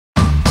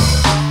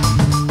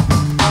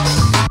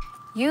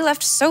You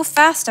left so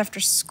fast after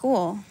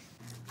school.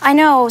 I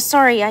know,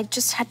 sorry. I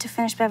just had to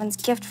finish Bevan's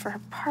gift for her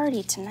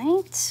party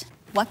tonight.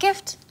 What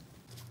gift?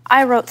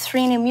 I wrote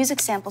 3 new music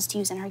samples to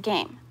use in her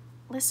game.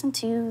 Listen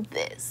to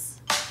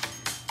this.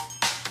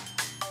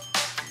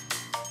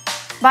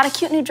 Bought a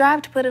cute new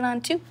drive to put it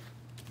on, too.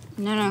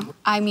 No.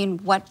 I mean,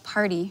 what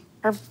party?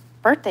 Her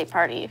birthday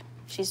party.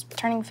 She's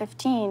turning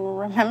 15,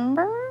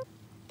 remember?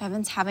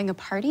 Bevan's having a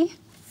party?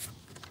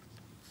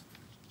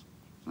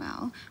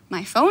 Well,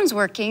 my phone's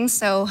working,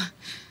 so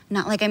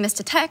not like I missed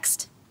a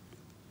text.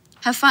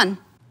 Have fun.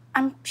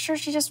 I'm sure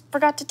she just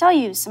forgot to tell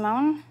you,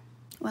 Simone.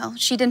 Well,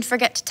 she didn't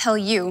forget to tell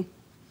you.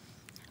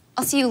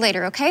 I'll see you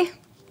later, okay?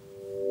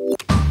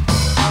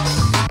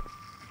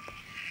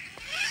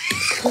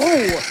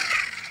 Oh!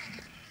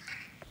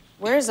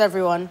 Where's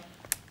everyone?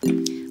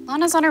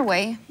 Lana's on her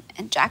way,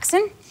 and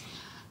Jackson?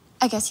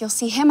 I guess you'll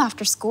see him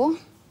after school.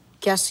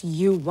 Guess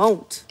you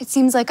won't. It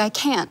seems like I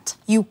can't.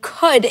 You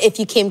could if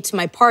you came to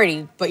my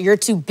party, but you're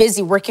too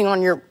busy working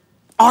on your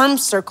arm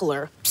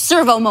circler.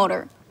 Servo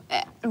motor.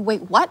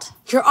 Wait, what?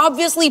 You're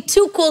obviously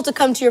too cool to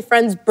come to your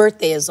friend's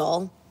birthday is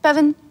all.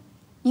 Bevan,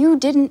 you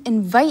didn't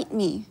invite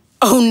me.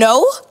 Oh,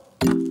 no?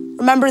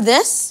 Remember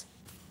this?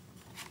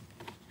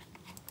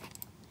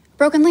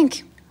 Broken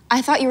link.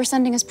 I thought you were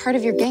sending us part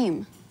of your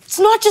game. It's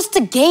not just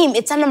a game,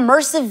 it's an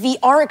immersive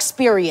VR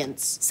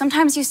experience.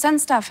 Sometimes you send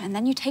stuff and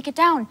then you take it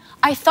down.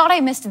 I thought I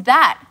missed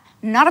that,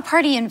 not a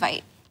party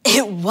invite.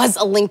 It was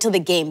a link to the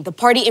game. The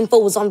party info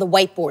was on the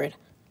whiteboard.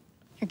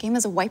 Your game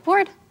is a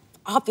whiteboard?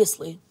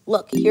 Obviously.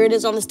 Look, here it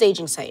is on the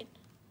staging site.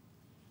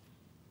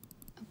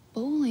 A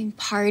bowling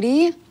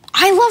party?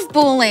 I love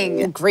bowling.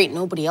 Well, great,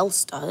 nobody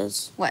else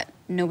does. What,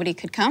 nobody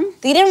could come?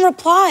 They didn't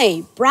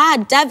reply.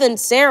 Brad, Devin,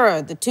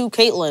 Sarah, the 2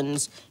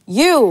 Caitlins.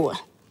 You.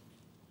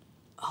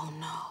 Oh,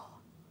 no.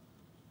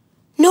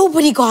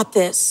 Nobody got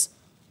this.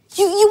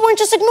 You weren't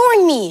just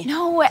ignoring me.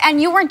 No, and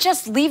you weren't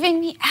just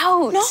leaving me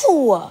out.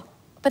 No.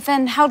 But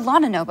then how'd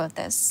Lana know about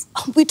this?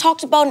 We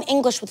talked about it in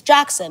English with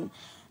Jackson,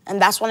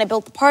 and that's when I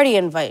built the party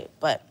invite,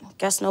 but I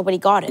guess nobody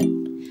got it.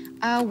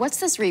 What's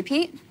this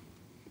repeat?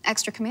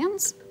 Extra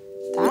commands?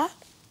 That?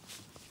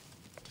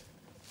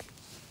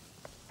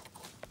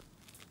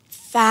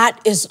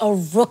 That is a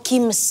rookie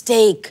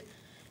mistake.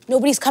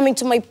 Nobody's coming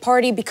to my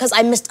party because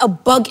I missed a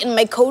bug in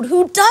my code.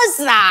 Who does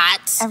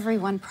that?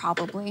 Everyone,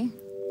 probably.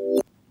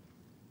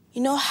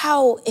 You know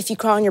how if you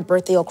cry on your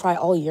birthday, you'll cry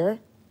all year?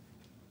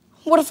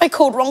 What if I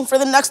code wrong for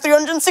the next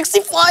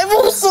 365?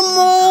 Oh,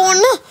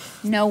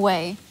 Simone! No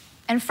way.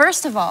 And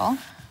first of all,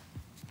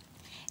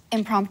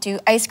 impromptu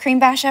ice cream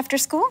bash after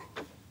school?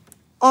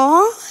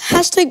 Aw,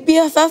 hashtag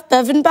BFF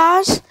Bevan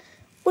Bash.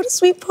 What a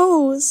sweet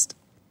post.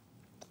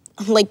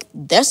 Like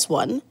this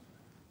one.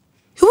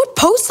 Who would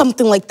post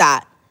something like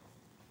that?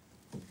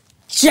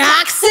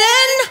 Jackson?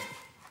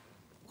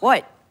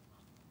 What?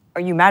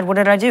 Are you mad? What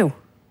did I do?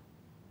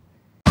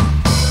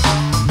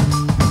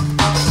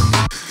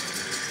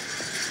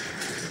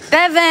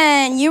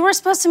 Bevan, you were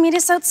supposed to meet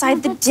us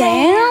outside the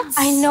dance?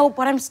 I know,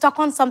 but I'm stuck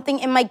on something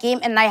in my game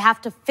and I have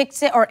to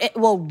fix it or it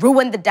will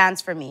ruin the dance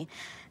for me.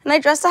 And I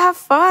dressed to have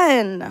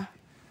fun.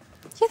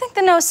 Do you think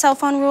the no cell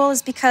phone rule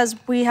is because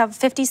we have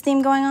 50s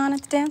theme going on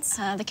at the dance?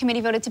 The committee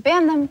voted to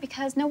ban them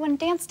because no one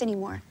danced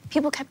anymore.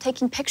 People kept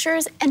taking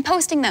pictures and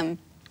posting them.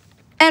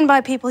 And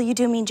by people, you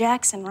do mean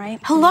Jackson, right?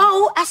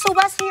 Hello,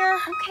 SOS here.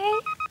 Okay.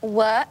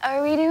 What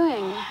are we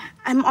doing?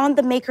 I'm on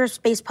the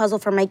makerspace puzzle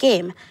for my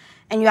game,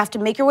 and you have to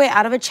make your way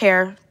out of a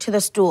chair to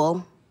the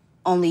stool,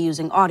 only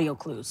using audio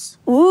clues.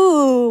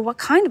 Ooh, what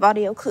kind of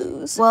audio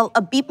clues? Well,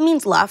 a beep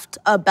means left,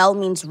 a bell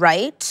means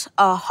right,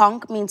 a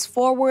honk means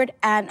forward,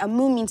 and a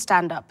moo means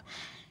stand up.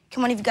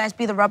 Can one of you guys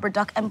be the rubber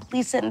duck and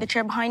please sit in the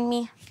chair behind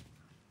me?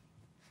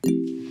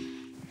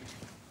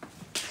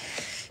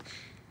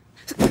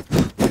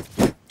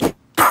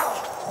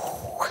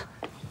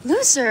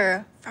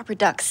 Loser, rubber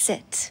duck,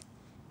 sit.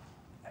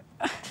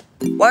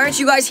 Why aren't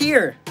you guys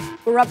here?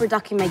 We're rubber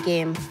ducking my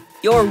game.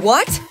 You're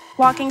what?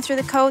 Walking through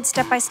the code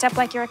step by step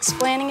like you're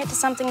explaining it to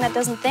something that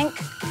doesn't think,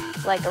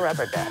 like a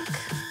rubber duck.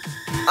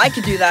 I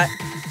could do that.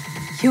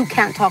 You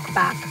can't talk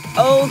back.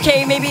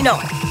 Okay, maybe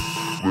not.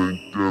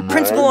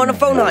 Principal on a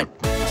phone line.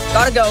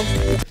 Gotta go.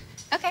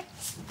 Okay.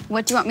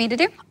 What do you want me to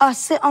do?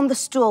 Sit on the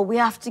stool. We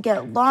have to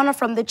get Lana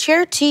from the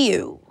chair to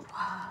you.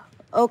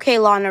 Okay,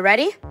 Lana,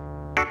 ready?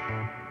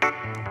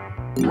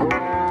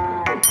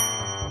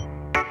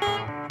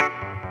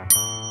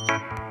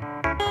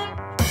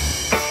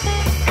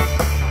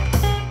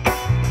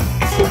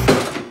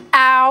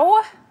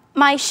 Ow!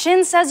 My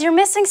shin says you're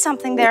missing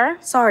something there.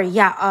 Sorry,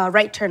 yeah,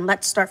 right turn.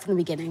 Let's start from the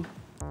beginning.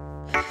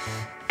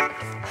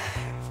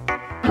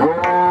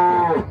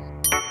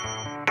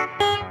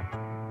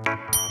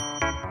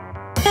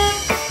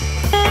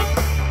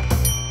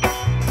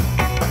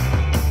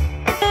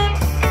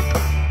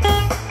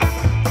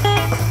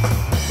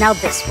 Now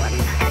this one.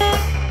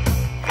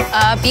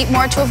 Beat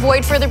more to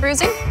avoid further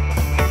bruising?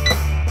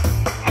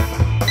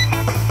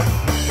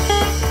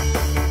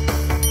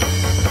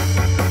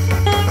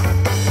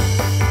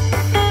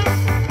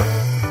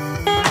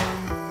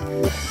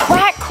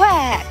 Quack,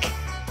 quack.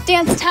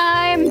 dance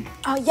time.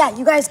 Oh, yeah,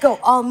 you guys go.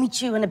 I'll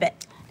meet you in a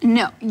bit.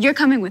 No, you're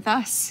coming with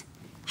us.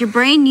 Your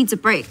brain needs a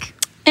break.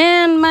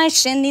 And my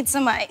shin needs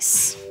some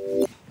ice.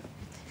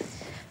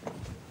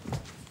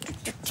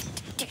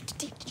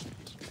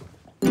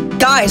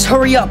 Guys,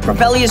 hurry up.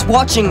 Ravelli is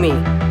watching me.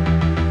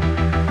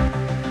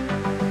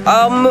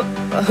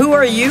 Who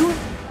are you?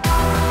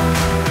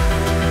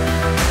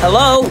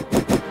 Hello?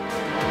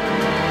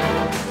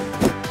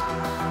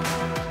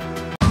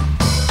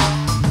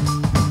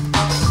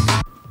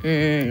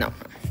 No.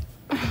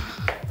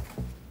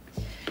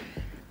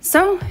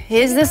 So,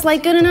 is this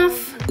light good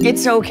enough?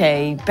 It's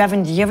okay.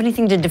 Bevan, do you have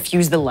anything to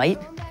diffuse the light?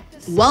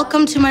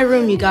 Welcome to my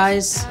room, you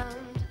guys.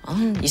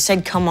 You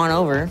said come on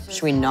over.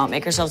 Should we not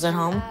make ourselves at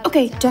home?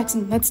 Okay,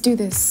 Jackson, let's do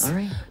this. All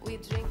right.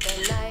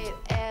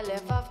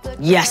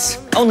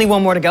 Yes. Only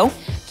one more to go.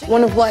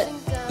 One of what?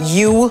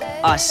 You,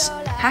 us.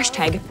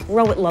 Hashtag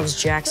Rowett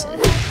loves Jackson.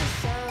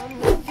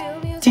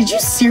 Did you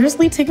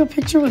seriously take a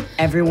picture with...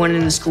 Everyone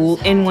in the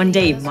school in one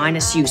day,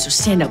 minus you, so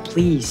stand up,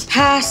 please.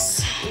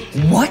 Pass.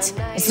 What?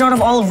 It's not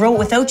of all of Rowett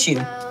without you.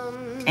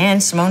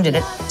 And Simone did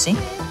it, see?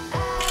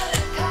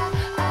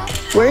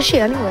 Where is she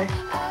anyway?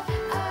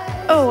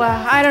 Oh,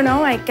 I don't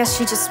know. I guess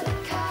she just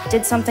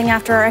did something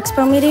after our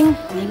expo meeting,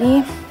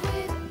 maybe.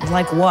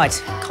 Like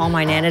what? Call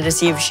my Nana to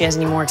see if she has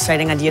any more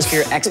exciting ideas for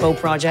your expo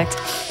project?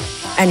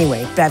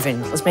 Anyway,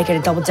 Bevan, let's make it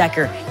a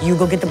double-decker. You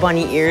go get the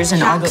bunny ears and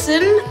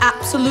Jackson? I'll go...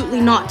 Absolutely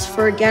not.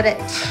 Forget it.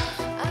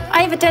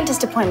 I have a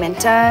dentist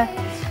appointment.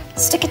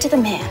 Stick it to the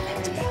man.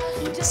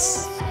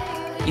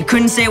 You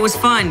couldn't say it was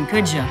fun,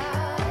 could you?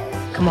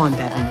 Come on,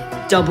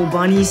 Bevan. Double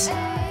bunnies?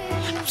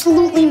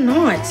 Absolutely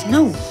not.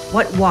 No.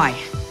 What?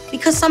 Why?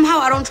 Because somehow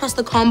I don't trust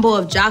the combo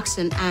of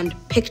Jackson and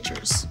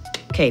pictures.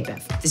 Okay,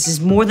 Bev, this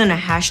is more than a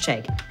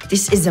hashtag.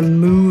 This is a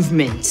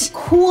movement.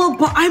 Cool,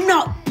 but I'm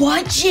not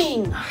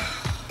budging.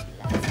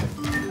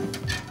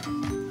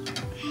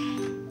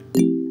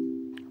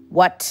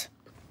 What?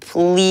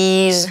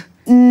 Please?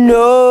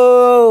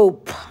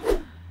 Nope.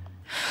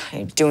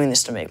 You're doing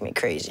this to make me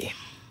crazy.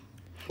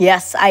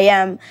 Yes, I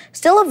am.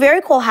 Still a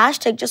very cool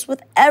hashtag, just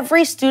with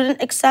every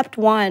student except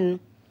one.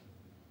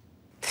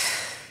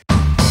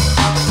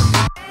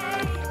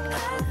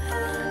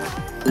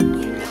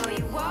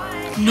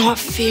 Not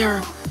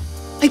fair.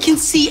 I can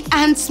see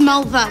and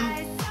smell them.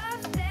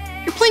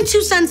 You're playing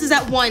two senses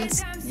at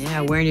once.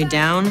 Yeah, wearing you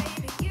down?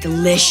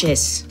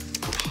 Delicious.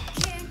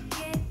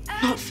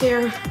 Not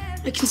fair.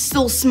 I can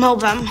still smell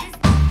them.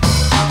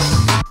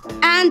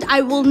 And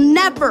I will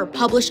never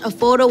publish a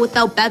photo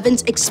without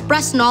Bevan's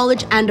express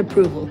knowledge and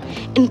approval,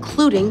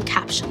 including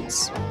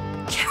captions.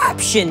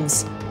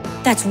 Captions?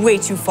 That's way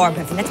too far,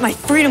 Bevan. That's my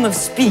freedom of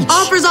speech.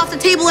 Offers off the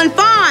table in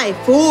 5,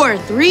 4,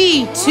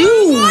 3,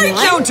 2,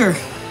 1.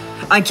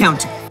 I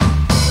counter.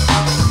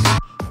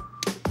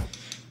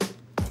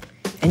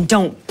 And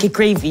don't get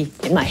gravy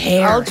in my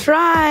hair. I'll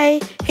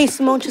try. Hey,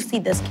 Simone, just see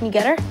this. Can you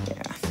get her? Yeah.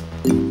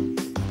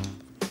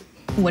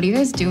 What are you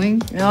guys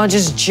doing? No,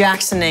 just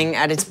Jacksoning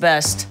at its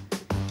best.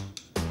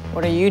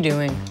 What are you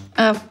doing?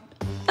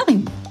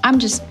 Nothing. I'm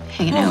just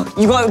hanging out.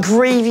 You got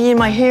gravy in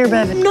my hair,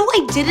 Bevan. No,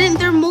 I didn't.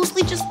 They're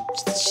mostly just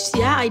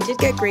yeah, I did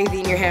get gravy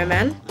in your hair,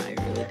 man. I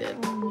really did.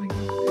 Oh my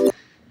God.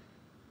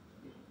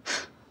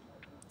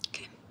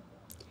 Okay.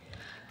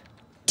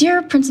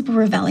 Dear Principal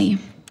Ravelli,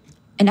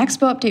 an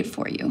expo update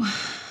for you.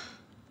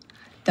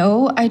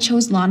 Though I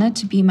chose Lana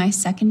to be my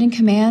second in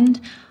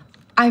command,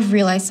 I've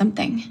realized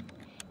something.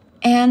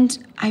 And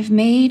I've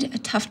made a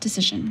tough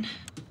decision.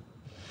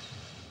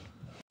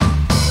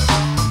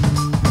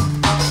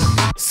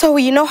 So,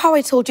 you know how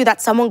I told you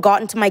that someone got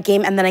into my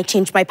game and then I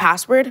changed my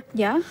password?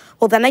 Yeah?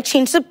 Well, then I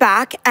changed it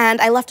back and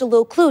I left a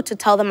little clue to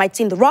tell them I'd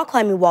seen the rock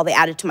climbing wall they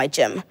added to my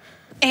gym.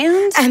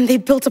 And they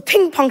built a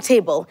ping pong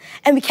table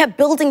and we kept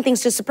building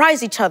things to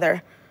surprise each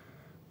other.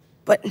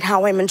 But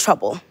now I'm in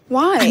trouble.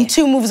 Why? I'm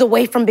 2 moves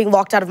away from being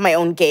locked out of my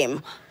own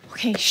game.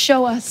 Okay,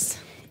 show us.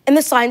 In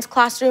the science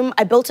classroom,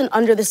 I built an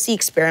under-the-sea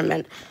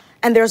experiment,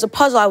 and there was a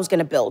puzzle I was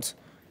gonna build.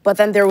 But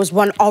then there was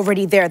one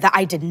already there that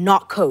I did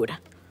not code.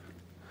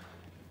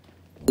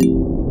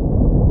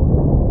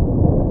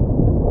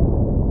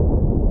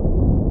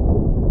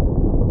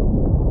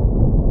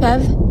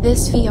 Bev,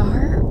 this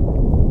VR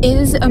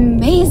is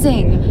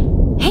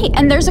amazing. Hey,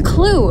 and there's a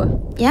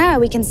clue. Yeah,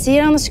 we can see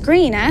it on the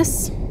screen,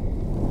 S.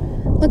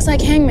 Looks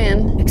like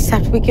Hangman.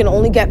 Except we can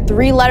only get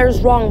 3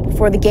 letters wrong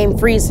before the game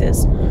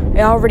freezes.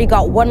 I already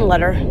got 1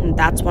 letter, and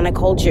that's when I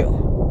called you.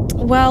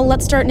 Well,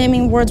 let's start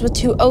naming words with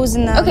 2 O's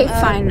in them. Okay,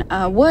 fine.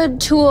 Wood,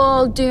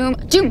 tool, doom.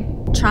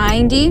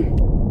 Trying D.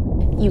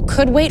 You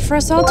could wait for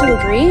us all to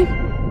agree.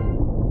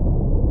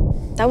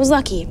 That was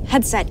lucky.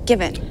 Headset, give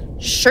it.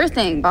 Sure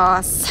thing,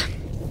 boss.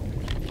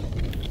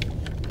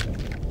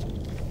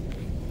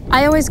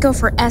 I always go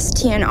for S,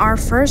 T, and R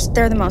first.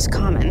 They're the most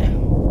common.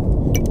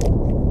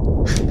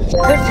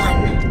 Good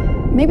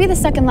one. Maybe the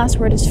second last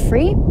word is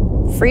free?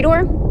 Free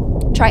door?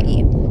 Try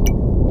E.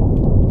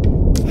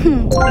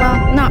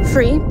 Well, not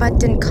free, but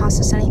didn't cost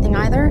us anything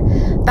either.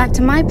 Back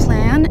to my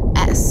plan,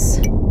 S.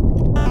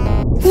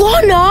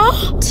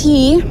 Lana!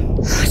 T.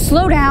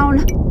 Slow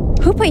down.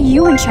 Who put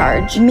you in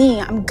charge?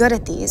 Me, I'm good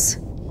at these.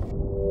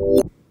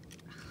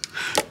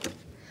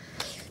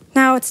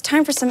 Now it's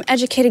time for some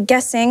educated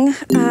guessing.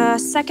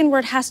 Second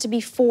word has to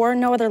be for,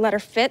 no other letter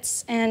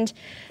fits, and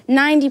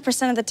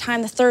 90% of the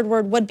time the third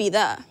word would be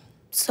the.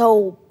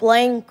 So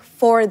blank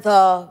for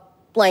the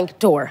blank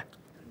door.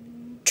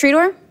 Tree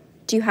door?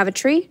 Do you have a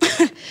tree?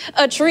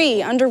 A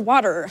tree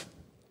underwater.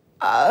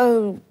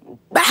 How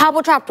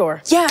about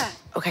trapdoor? Yeah.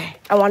 Okay,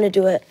 I want to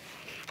do it.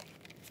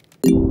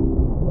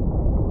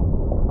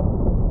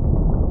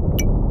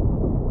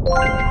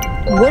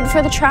 Wood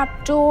for the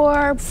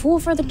trapdoor, fool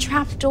for the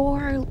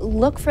trapdoor,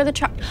 look for the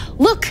trap.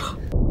 Look!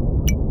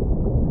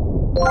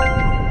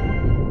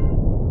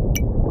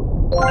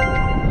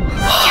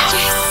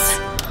 Yes!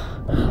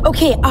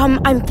 Okay,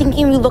 I'm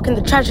thinking we look in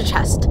the treasure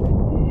chest.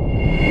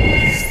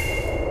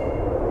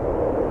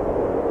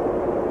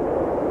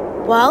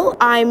 Well,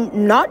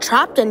 I'm not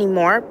trapped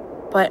anymore,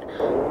 but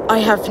I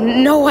have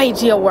no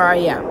idea where I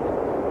am.